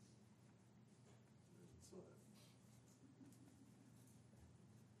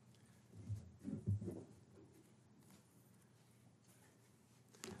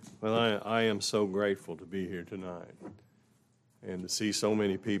Well, I am so grateful to be here tonight and to see so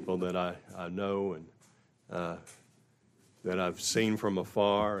many people that I know and that I've seen from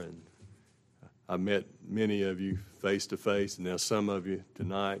afar, and I've met many of you face to face, and now some of you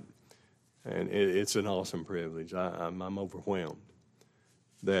tonight, and it's an awesome privilege. I'm overwhelmed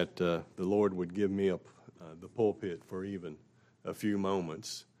that the Lord would give me the pulpit for even a few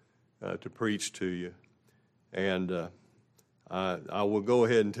moments to preach to you, and I will go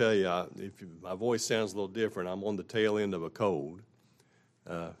ahead and tell you, if my voice sounds a little different, I'm on the tail end of a cold.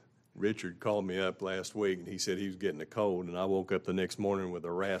 Richard called me up last week, and he said he was getting a cold, and I woke up the next morning with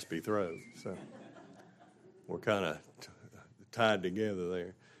a raspy throat. So we're kind of tied together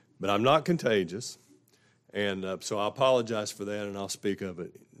there. But I'm not contagious, and so I apologize for that, and I'll speak of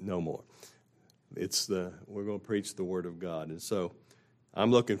it no more. We're going to preach the Word of God, and so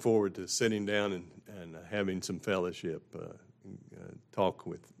I'm looking forward to sitting down and having some fellowship, talk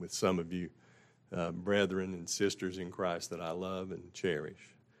with some of you brethren and sisters in Christ that I love and cherish.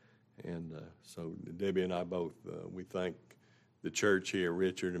 And so Debbie and I both, we thank the church here,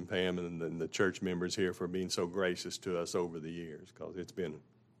 Richard and Pam, and the church members here for being so gracious to us over the years, because it's been,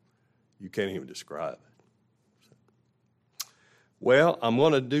 you can't even describe it. So, well, I'm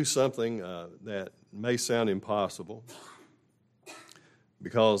going to do something that may sound impossible,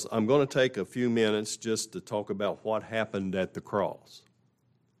 because I'm going to take a few minutes just to talk about what happened at the cross.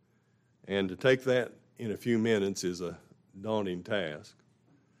 And to take that in a few minutes is a daunting task,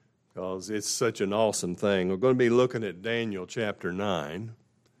 because it's such an awesome thing. We're going to be looking at Daniel chapter 9,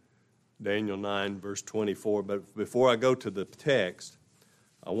 Daniel 9, verse 24. But before I go to the text,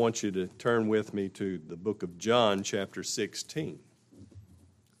 I want you to turn with me to the book of John, chapter 16.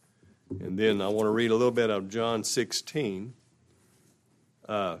 And then I want to read a little bit of John 16,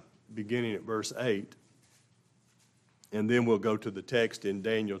 beginning at verse 8. And then we'll go to the text in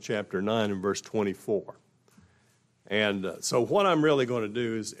Daniel chapter 9 and verse 24. And so what I'm really going to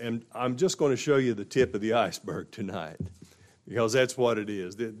do is, and I'm just going to show you the tip of the iceberg tonight, because that's what it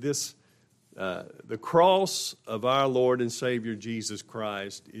is. The cross of our Lord and Savior Jesus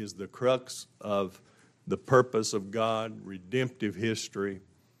Christ is the crux of the purpose of God, redemptive history.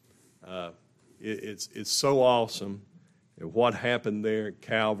 It's so awesome what happened there at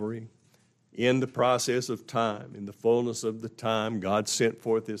Calvary. In the process of time, in the fullness of the time, God sent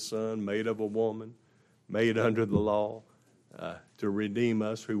forth His Son, made of a woman, made under the law, to redeem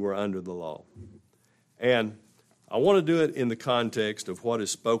us who were under the law. And I want to do it in the context of what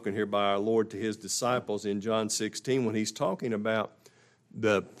is spoken here by our Lord to His disciples in John 16, when He's talking about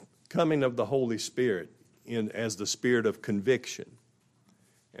the coming of the Holy Spirit as the spirit of conviction,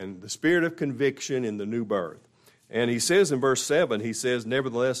 and the spirit of conviction in the new birth. And He says in verse 7, He says,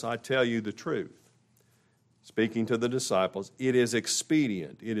 "Nevertheless, I tell you the truth." Speaking to the disciples, "It is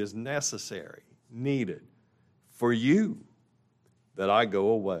expedient, it is necessary, needed for you that I go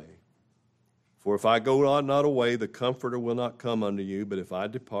away. For if I go not away, the Comforter will not come unto you, but if I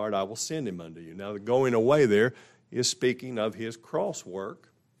depart, I will send Him unto you." Now, the going away there is speaking of His cross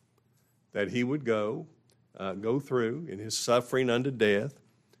work, that He would go through in His suffering unto death,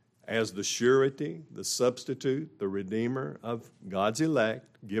 as the surety, the substitute, the redeemer of God's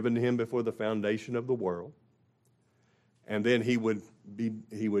elect, given to Him before the foundation of the world. And then He would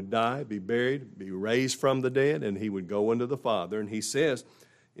die, be buried, be raised from the dead, and He would go unto the Father. And He says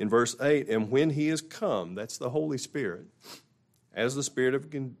in verse 8, "And when He is come," that's the Holy Spirit, "as the Spirit of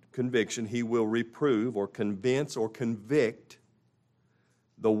conviction, He will reprove or convince or convict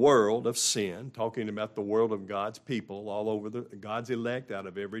the world of sin," talking about the world of God's people, all over God's elect out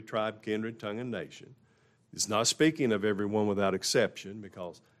of every tribe, kindred, tongue, and nation. It's not speaking of everyone without exception,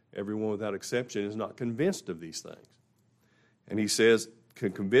 because everyone without exception is not convinced of these things. And He says,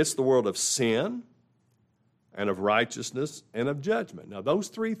 can convince the world of sin and of righteousness and of judgment. Now, those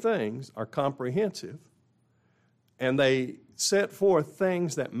three things are comprehensive, and they set forth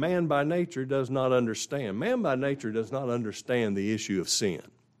things that man by nature does not understand. Man by nature does not understand the issue of sin,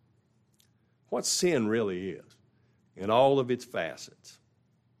 what sin really is, in all of its facets.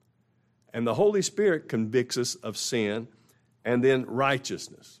 And the Holy Spirit convicts us of sin and then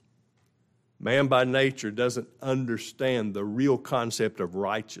righteousness. Man by nature doesn't understand the real concept of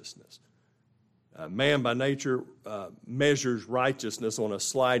righteousness. Man by nature measures righteousness on a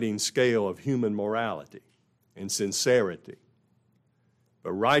sliding scale of human morality and sincerity.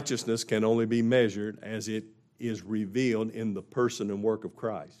 But righteousness can only be measured as it is revealed in the person and work of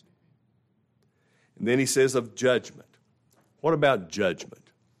Christ. And then He says of judgment. What about judgment?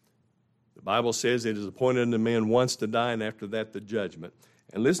 The Bible says it is appointed unto man once to die, and after that the judgment.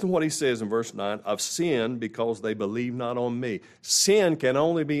 And listen to what he says in verse 9, of sin because they believe not on me. Sin can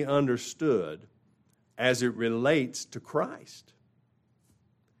only be understood as it relates to Christ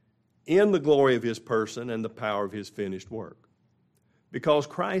in the glory of his person and the power of his finished work. Because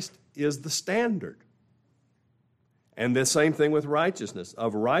Christ is the standard. And the same thing with righteousness.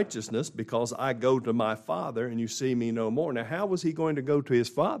 Of righteousness, because I go to my Father and you see me no more. Now, how was he going to go to his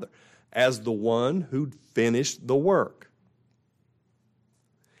Father? As the one who finished the work.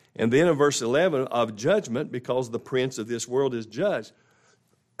 And then in verse 11, of judgment, because the prince of this world is judged.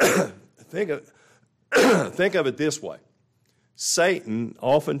 Think of it this way. Satan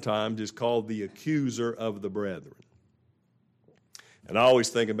oftentimes is called the accuser of the brethren. And I always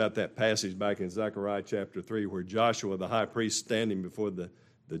think about that passage back in Zechariah chapter 3 where Joshua, the high priest, standing before the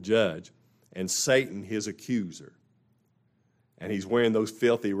judge, and Satan, his accuser. And he's wearing those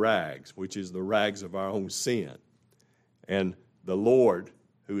filthy rags, which is the rags of our own sin. And the Lord,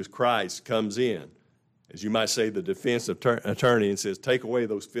 who is Christ, comes in, as you might say, the defense attorney, and says, take away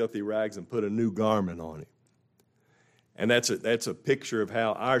those filthy rags and put a new garment on him. And that's a picture of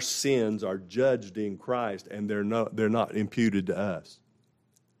how our sins are judged in Christ, and they're not imputed to us.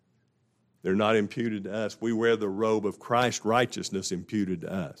 They're not imputed to us. We wear the robe of Christ's righteousness imputed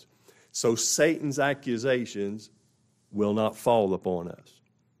to us. So Satan's accusations will not fall upon us.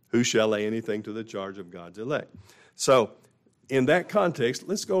 Who shall lay anything to the charge of God's elect? So in that context,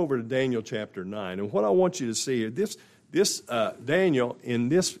 let's go over to Daniel chapter 9. And what I want you to see here, this Daniel,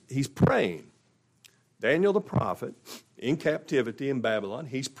 he's praying. Daniel the prophet, in captivity in Babylon,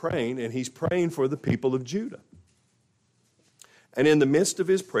 he's praying, and he's praying for the people of Judah. And in the midst of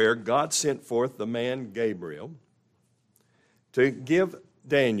his prayer, God sent forth the man Gabriel to give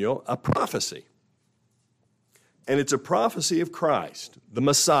Daniel a prophecy. And it's a prophecy of Christ, the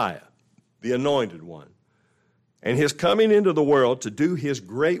Messiah, the anointed one, and his coming into the world to do his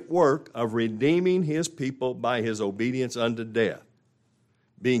great work of redeeming his people by his obedience unto death,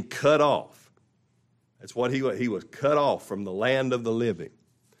 being cut off. That's what he was cut off from the land of the living.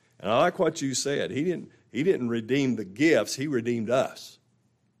 And I like what you said. He didn't redeem the gifts, he redeemed us.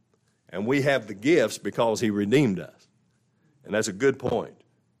 And we have the gifts because he redeemed us. And that's a good point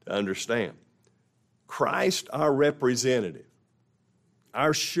to understand. Christ, our representative,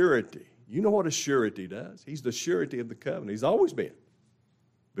 our surety. You know what a surety does? He's the surety of the covenant. He's always been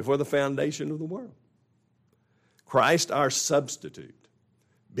before the foundation of the world. Christ, our substitute.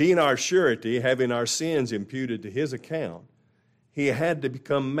 Being our surety, having our sins imputed to his account, he had to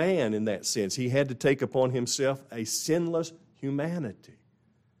become man in that sense. He had to take upon himself a sinless humanity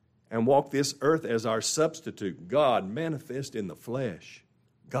and walk this earth as our substitute, God manifest in the flesh,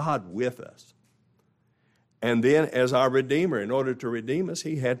 God with us. And then as our Redeemer, in order to redeem us,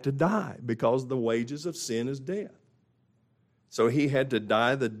 he had to die because the wages of sin is death. So he had to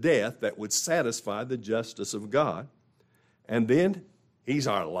die the death that would satisfy the justice of God. And then he's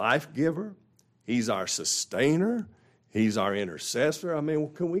our life giver. He's our sustainer. He's our intercessor. I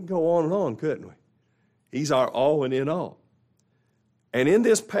mean, can we go on and on, couldn't we? He's our all and in all. And in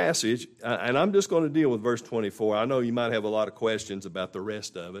this passage, and I'm just going to deal with verse 24. I know you might have a lot of questions about the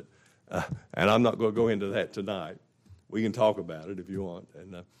rest of it, and I'm not going to go into that tonight. We can talk about it if you want.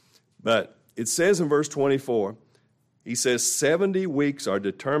 But it says in verse 24, he says, 70 weeks are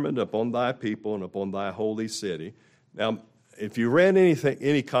determined upon thy people and upon thy holy city. Now, if you read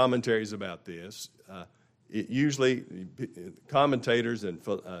any commentaries about this, commentators and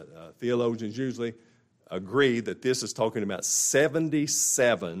theologians usually agree that this is talking about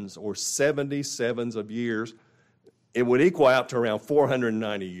 77s or 77s of years. It would equal out to around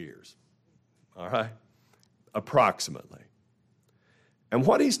 490 years, all right, approximately. And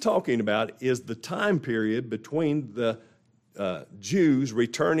what he's talking about is the time period between the Jews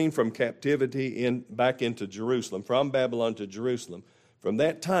returning from captivity back into Jerusalem, from Babylon to Jerusalem, from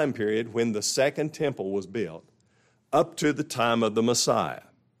that time period when the second temple was built up to the time of the Messiah.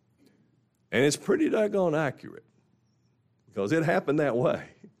 And it's pretty doggone accurate because it happened that way.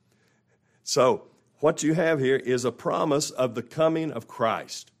 So what you have here is a promise of the coming of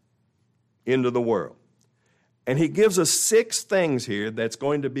Christ into the world. And he gives us 6 things here that's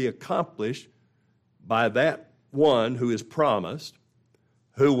going to be accomplished by that one who is promised,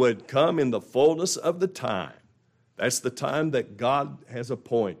 who would come in the fullness of the time. That's the time that God has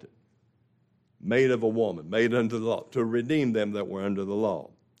appointed, made of a woman, made under the law, to redeem them that were under the law,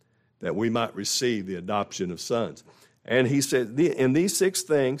 that we might receive the adoption of sons. And he said, in these 6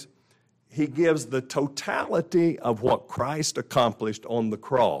 things, he gives the totality of what Christ accomplished on the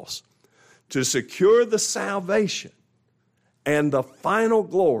cross to secure the salvation and the final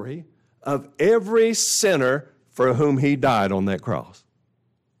glory of every sinner for whom he died on that cross.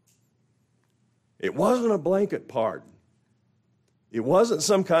 It wasn't a blanket pardon. It wasn't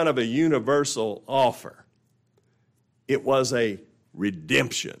some kind of a universal offer. It was a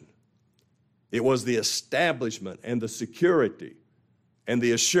redemption. It was the establishment and the security and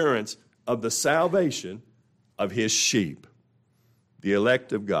the assurance of the salvation of his sheep, the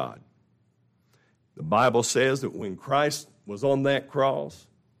elect of God. The Bible says that when Christ was on that cross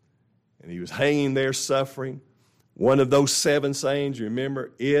and he was hanging there suffering, one of those 7 sayings,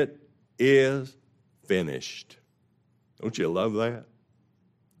 remember, it is finished. Don't you love that?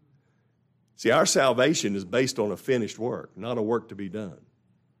 See, our salvation is based on a finished work, not a work to be done.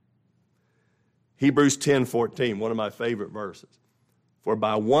 Hebrews 10:14, one of my favorite verses. For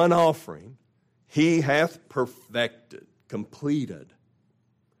by one offering he hath perfected, completed,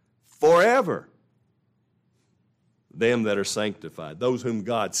 forever them that are sanctified, those whom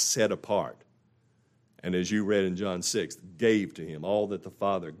God set apart. And as you read in John 6, gave to him, all that the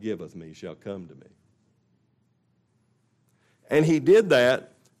Father giveth me shall come to me. And he did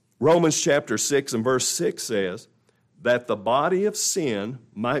that. Romans chapter 6 and verse 6 says that the body of sin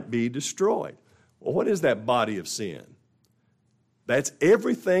might be destroyed. Well, what is that body of sin? That's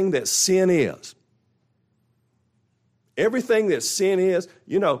everything that sin is. Everything that sin is,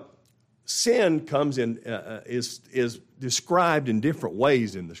 you know, sin comes in, is described in different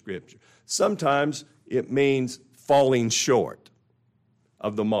ways in the Scripture. Sometimes it means falling short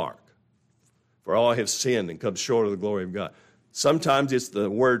of the mark. For all have sinned and come short of the glory of God. Sometimes it's the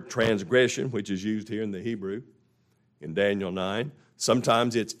word transgression, which is used here in the Hebrew, in Daniel 9.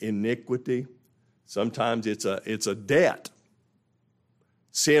 Sometimes it's iniquity. Sometimes it's a debt.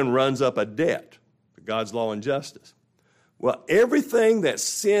 Sin runs up a debt to God's law and justice. Well, everything that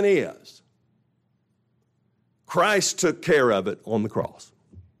sin is, Christ took care of it on the cross.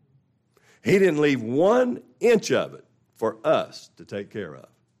 He didn't leave 1 inch of it for us to take care of.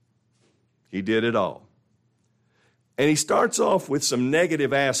 He did it all. And he starts off with some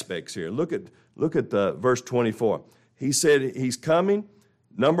negative aspects here. Look at the verse 24. He said he's coming,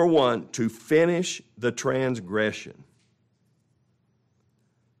 number 1, to finish the transgression.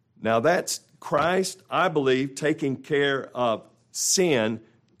 Now that's Christ, I believe, taking care of sin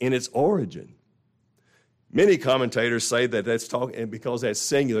in its origin. Many commentators say that that's talking, and because that's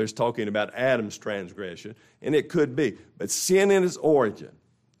singular, it's talking about Adam's transgression, and it could be. But sin in its origin.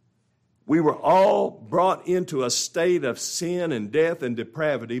 We were all brought into a state of sin and death and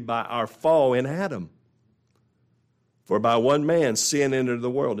depravity by our fall in Adam. For by one man sin entered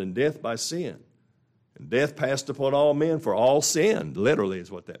the world, and death by sin. And death passed upon all men, for all sinned, literally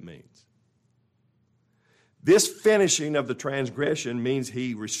is what that means. This finishing of the transgression means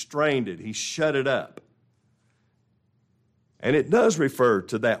he restrained it, he shut it up. And it does refer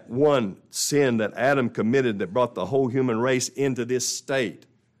to that one sin that Adam committed that brought the whole human race into this state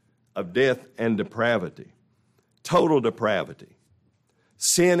of death and depravity, total depravity.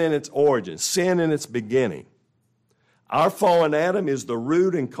 Sin in its origin, sin in its beginning. Our fallen Adam is the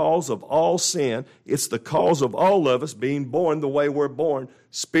root and cause of all sin. It's the cause of all of us being born the way we're born,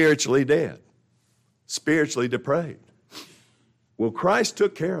 spiritually dead, spiritually depraved. Well, Christ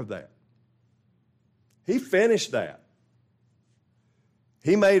took care of that. He finished that.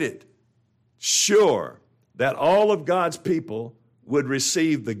 He made it sure that all of God's people would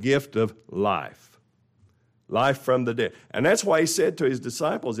receive the gift of life, life from the dead. And that's why he said to his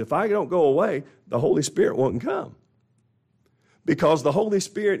disciples, if I don't go away, the Holy Spirit won't come. Because the Holy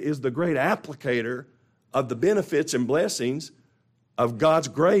Spirit is the great applicator of the benefits and blessings of God's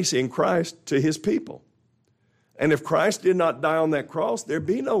grace in Christ to his people. And if Christ did not die on that cross, there'd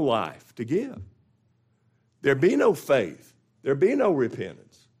be no life to give. There'd be no faith. There'd be no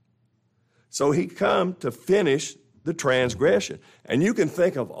repentance. So he come to finish the transgression. And you can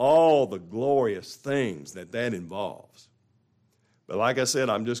think of all the glorious things that involves. But like I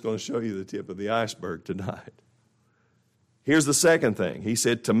said, I'm just going to show you the tip of the iceberg tonight. Here's the second thing. He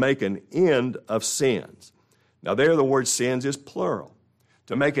said to make an end of sins. Now there the word sins is plural.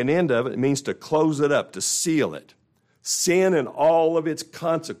 To make an end of it, it means to close it up, to seal it. Sin and all of its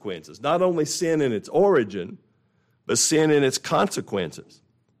consequences. Not only sin in its origin, but sin in its consequences.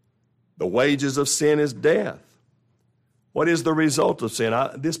 The wages of sin is death. What is the result of sin?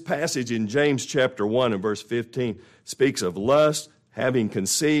 This passage in James chapter 1 and verse 15 speaks of lust, having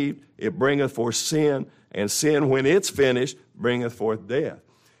conceived, it bringeth forth sin, and sin, when it's finished, bringeth forth death.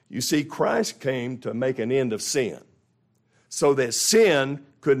 You see, Christ came to make an end of sin, so that sin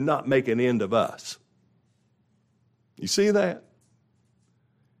could not make an end of us. You see that?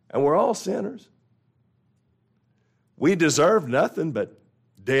 And we're all sinners. We deserve nothing but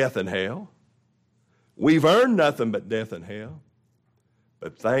death and hell. We've earned nothing but death and hell.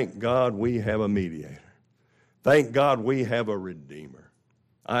 But thank God we have a mediator. Thank God we have a Redeemer.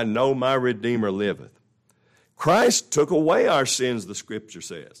 I know my Redeemer liveth. Christ took away our sins, the Scripture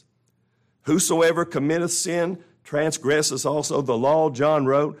says. Whosoever committeth sin transgresseth also the law, John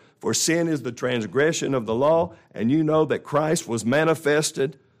wrote, for sin is the transgression of the law, and you know that Christ was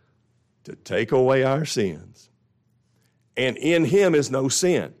manifested to take away our sins. And in him is no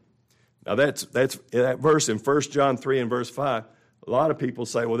sin. Now that's that verse in 1 John 3 and verse 5. A lot of people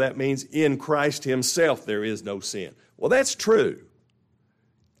say, well, that means in Christ himself there is no sin. Well, that's true.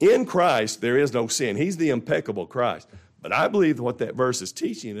 In Christ there is no sin. He's the impeccable Christ. But I believe what that verse is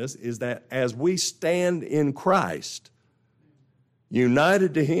teaching us is that as we stand in Christ,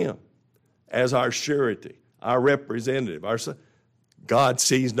 united to him as our surety, our representative, God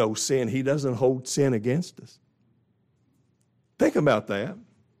sees no sin. He doesn't hold sin against us. Think about that.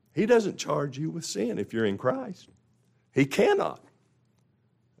 He doesn't charge you with sin if you're in Christ. He cannot.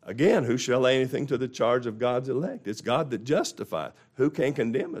 Again, who shall lay anything to the charge of God's elect? It's God that justifies. Who can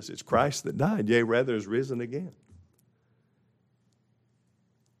condemn us? It's Christ that died, yea, rather is risen again.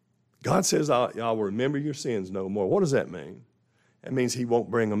 God says, I'll remember your sins no more. What does that mean? That means he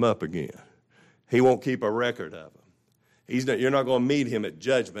won't bring them up again. He won't keep a record of them. You're not going to meet him at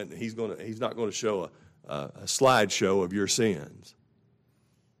judgment. He's not going to show a slideshow of your sins.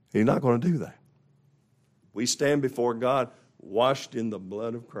 He's not going to do that. We stand before God washed in the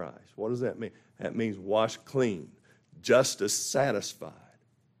blood of Christ. What does that mean? That means washed clean, justice satisfied.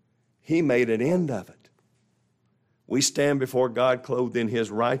 He made an end of it. We stand before God clothed in his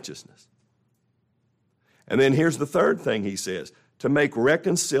righteousness. And then here's the third thing he says, to make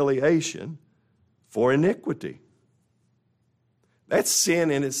reconciliation for iniquity. That's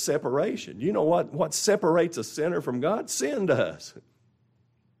sin in its separation. You know what separates a sinner from God? Sin does.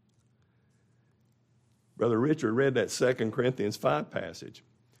 Brother Richard read that 2 Corinthians 5 passage.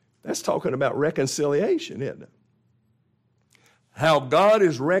 That's talking about reconciliation, isn't it? How God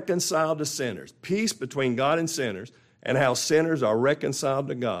is reconciled to sinners, peace between God and sinners, and how sinners are reconciled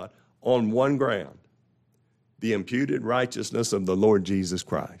to God on one ground, the imputed righteousness of the Lord Jesus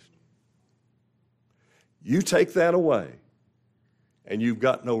Christ. You take that away, and you've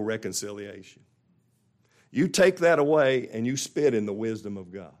got no reconciliation. You take that away, and you spit in the wisdom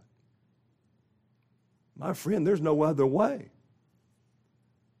of God. My friend, there's no other way.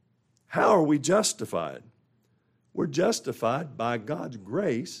 How are we justified? We're justified by God's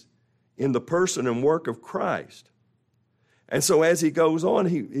grace in the person and work of Christ. And so as he goes on,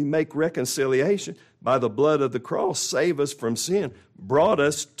 he make reconciliation by the blood of the cross, save us from sin, brought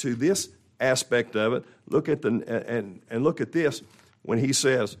us to this aspect of it. Look at and look at this when he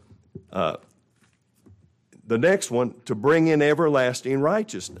says, the next one, to bring in everlasting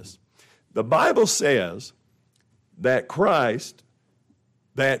righteousness. The Bible says that Christ,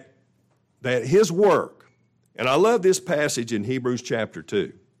 that his work, and I love this passage in Hebrews chapter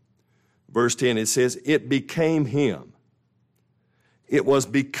 2, verse 10, it says, it became him. It was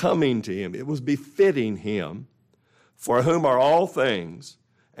becoming to him. It was befitting him, for whom are all things,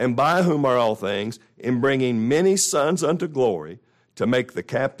 and by whom are all things, in bringing many sons unto glory, to make the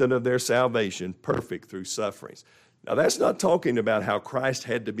captain of their salvation perfect through sufferings. Now, that's not talking about how Christ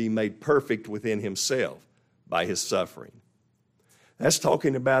had to be made perfect within himself by his suffering. That's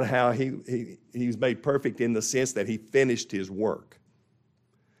talking about how he's made perfect in the sense that he finished his work.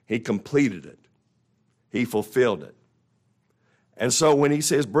 He completed it. He fulfilled it. And so when he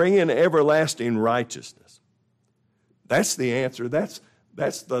says, bring in everlasting righteousness, that's the answer. That's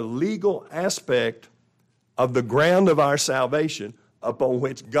the legal aspect of the ground of our salvation upon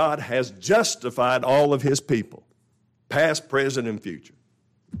which God has justified all of his people, past, present, and future.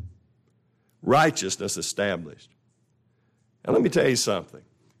 Righteousness established. And let me tell you something.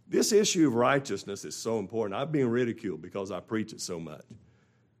 This issue of righteousness is so important. I'm being ridiculed because I preach it so much.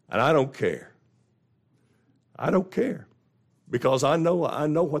 And I don't care. I don't care. Because I know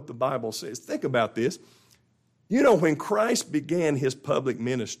what the Bible says. Think about this. You know, when Christ began his public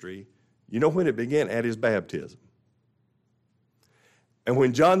ministry, you know when it began? At his baptism. And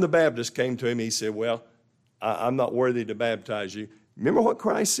when John the Baptist came to him, he said, well, I'm not worthy to baptize you. Remember what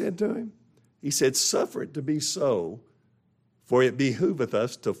Christ said to him? He said, suffer it to be so, for it behooveth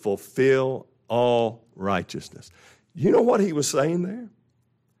us to fulfill all righteousness. You know what he was saying there?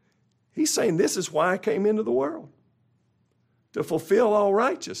 He's saying, this is why I came into the world, to fulfill all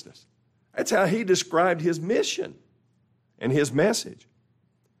righteousness. That's how he described his mission and his message.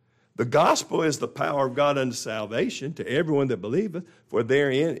 The gospel is the power of God unto salvation to everyone that believeth, for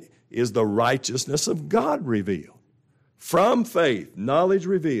therein is the righteousness of God revealed. From faith, knowledge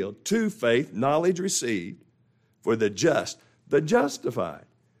revealed, to faith, knowledge received, for the just. The justified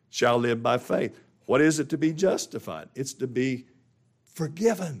shall live by faith. What is it to be justified? It's to be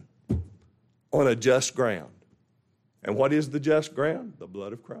forgiven on a just ground. And what is the just ground? The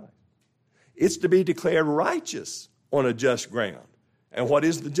blood of Christ. It's to be declared righteous on a just ground. And what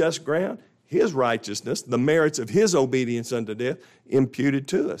is the just ground? His righteousness, the merits of his obedience unto death, imputed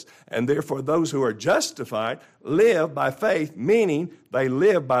to us. And therefore those who are justified live by faith, meaning they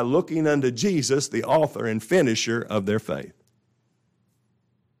live by looking unto Jesus, the author and finisher of their faith.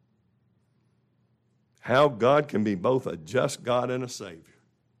 How God can be both a just God and a Savior.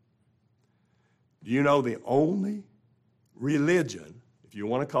 Do you know the only religion, if you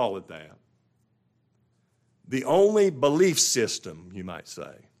want to call it that, the only belief system, you might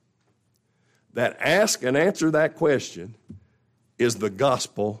say, that ask and answer that question is the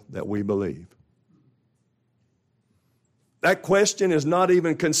gospel that we believe. That question is not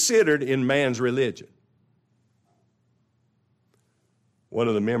even considered in man's religion. One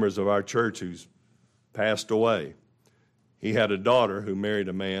of the members of our church who's passed away, he had a daughter who married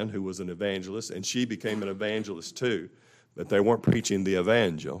a man who was an evangelist, and she became an evangelist too, but they weren't preaching the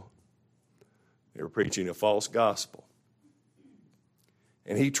evangel. They were preaching a false gospel.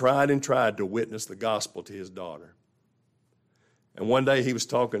 And he tried and tried to witness the gospel to his daughter. And one day he was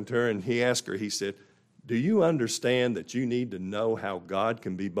talking to her, and he asked her, he said, do you understand that you need to know how God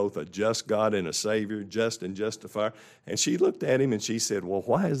can be both a just God and a Savior, just and justifier? And she looked at him and she said, well,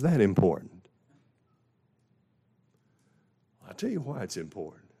 why is that important? I'll tell you why it's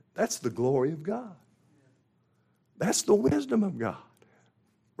important. That's the glory of God. That's the wisdom of God.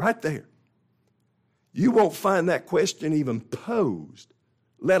 Right there. You won't find that question even posed,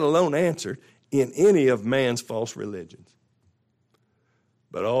 let alone answered, in any of man's false religions.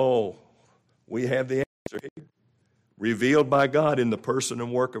 But we have the answer here, revealed by God in the person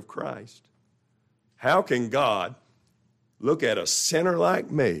and work of Christ. How can God look at a sinner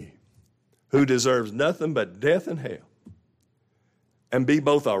like me, who deserves nothing but death and hell, and be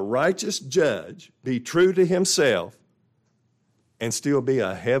both a righteous judge, be true to himself, and still be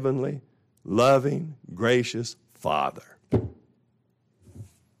a heavenly, loving, gracious Father?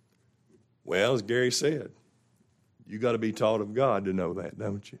 Well, as Gary said, you got to be taught of God to know that,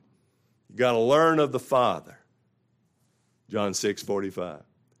 don't you? You got to learn of the Father. John 6:45.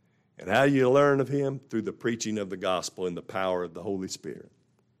 And how you learn of him? Through the preaching of the gospel and the power of the Holy Spirit.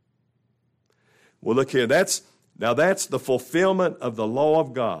 Well, look here. That's the fulfillment of the law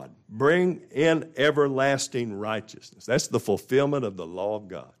of God. Bring in everlasting righteousness. That's the fulfillment of the law of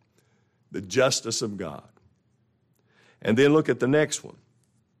God, the justice of God. And then look at the next one.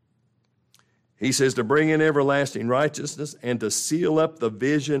 He says to bring in everlasting righteousness and to seal up the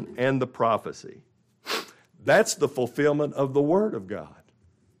vision and the prophecy. That's the fulfillment of the Word of God.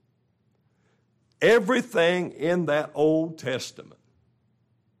 Everything in that Old Testament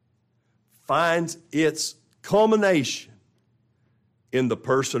finds its culmination in the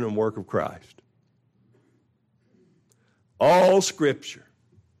person and work of Christ. All Scripture,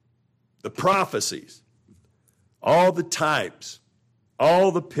 the prophecies, all the types,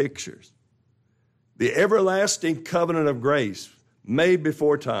 all the pictures, the everlasting covenant of grace made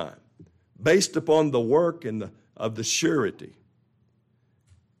before time, based upon the work of the surety.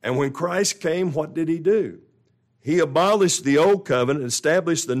 And when Christ came, what did he do? He abolished the old covenant,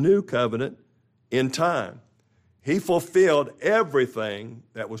 established the new covenant in time. He fulfilled everything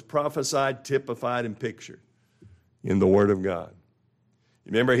that was prophesied, typified, and pictured in the Word of God.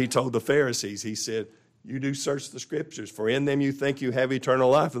 Remember, he told the Pharisees, he said, you do search the Scriptures, for in them you think you have eternal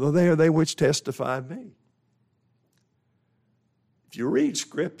life, though they are they which testify of me. If you read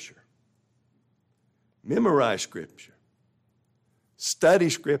Scripture, memorize Scripture, study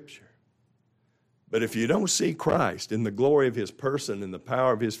Scripture, but if you don't see Christ in the glory of his person and the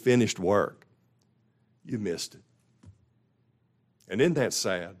power of his finished work, you missed it. And isn't that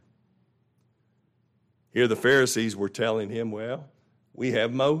sad? Here the Pharisees were telling him, well, we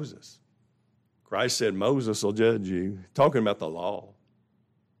have Moses. Christ said, Moses will judge you. Talking about the law.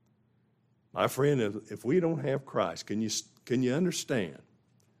 My friend, if we don't have Christ, can you understand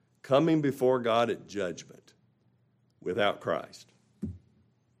coming before God at judgment without Christ?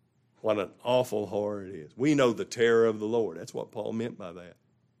 What an awful horror it is. We know the terror of the Lord. That's what Paul meant by that.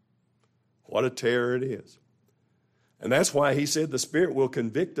 What a terror it is. And that's why he said the Spirit will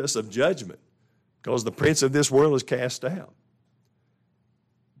convict us of judgment, because the prince of this world is cast out.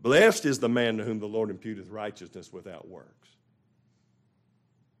 Blessed is the man to whom the Lord imputeth righteousness without works.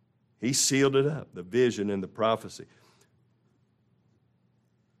 He sealed it up, the vision and the prophecy.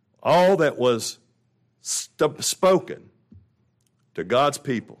 All that was spoken to God's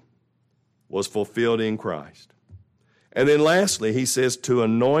people was fulfilled in Christ. And then lastly, he says to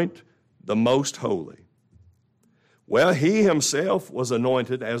anoint the most holy. Well, he himself was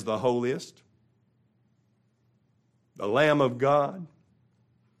anointed as the holiest, the Lamb of God,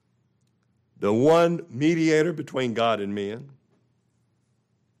 the one mediator between God and men.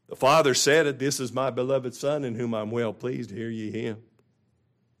 The Father said it, "This is my beloved Son in whom I'm well pleased, hear ye him."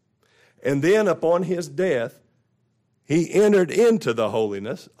 And then upon his death, he entered into the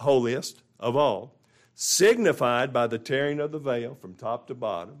holiest of all, signified by the tearing of the veil from top to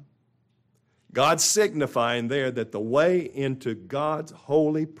bottom. God signifying there that the way into God's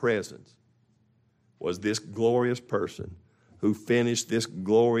holy presence was this glorious person who finished this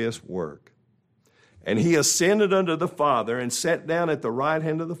glorious work. And he ascended unto the Father and sat down at the right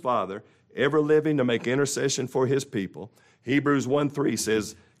hand of the Father, ever living to make intercession for his people. Hebrews 1:3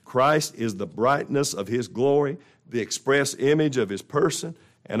 says, Christ is the brightness of his glory, the express image of his person,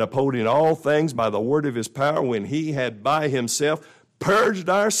 and upholding all things by the word of his power, when he had by himself purged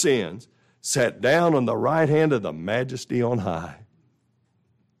our sins, sat down on the right hand of the majesty on high.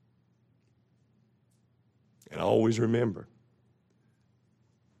 And always remember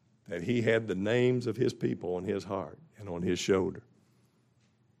that he had the names of his people on his heart and on his shoulder.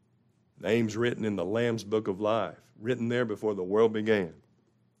 Names written in the Lamb's Book of Life, written there before the world began.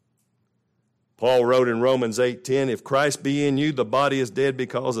 Paul wrote in Romans 8:10, if Christ be in you, the body is dead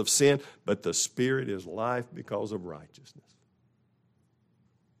because of sin, but the spirit is life because of righteousness.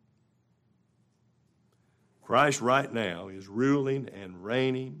 Christ right now is ruling and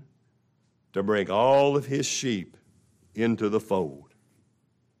reigning to bring all of his sheep into the fold.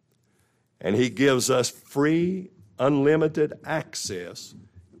 And he gives us free, unlimited access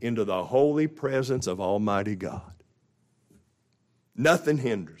into the holy presence of Almighty God. Nothing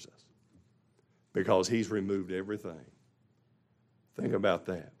hinders us because he's removed everything. Think about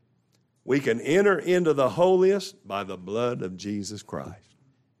that. We can enter into the holiest by the blood of Jesus Christ.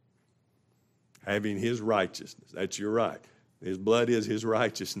 Having his righteousness. That's your right. His blood is his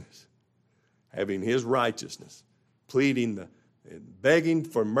righteousness. Having his righteousness. Pleading and begging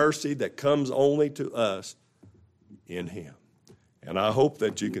for mercy that comes only to us in him. And I hope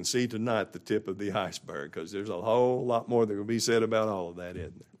that you can see tonight the tip of the iceberg, because there's a whole lot more that will be said about all of that,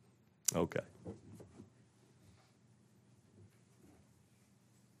 isn't there? Okay.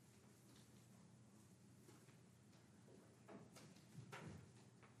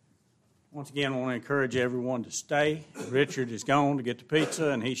 Once again, I want to encourage everyone to stay. Richard is gone to get the pizza,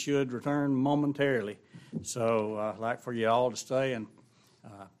 and he should return momentarily. So I'd like for you all to stay and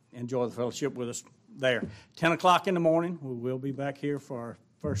enjoy the fellowship with us there. 10 o'clock in the morning, we will be back here for our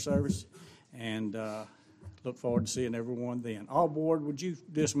first service, and look forward to seeing everyone then. All aboard, would you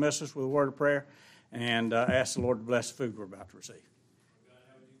dismiss us with a word of prayer and ask the Lord to bless the food we're about to receive?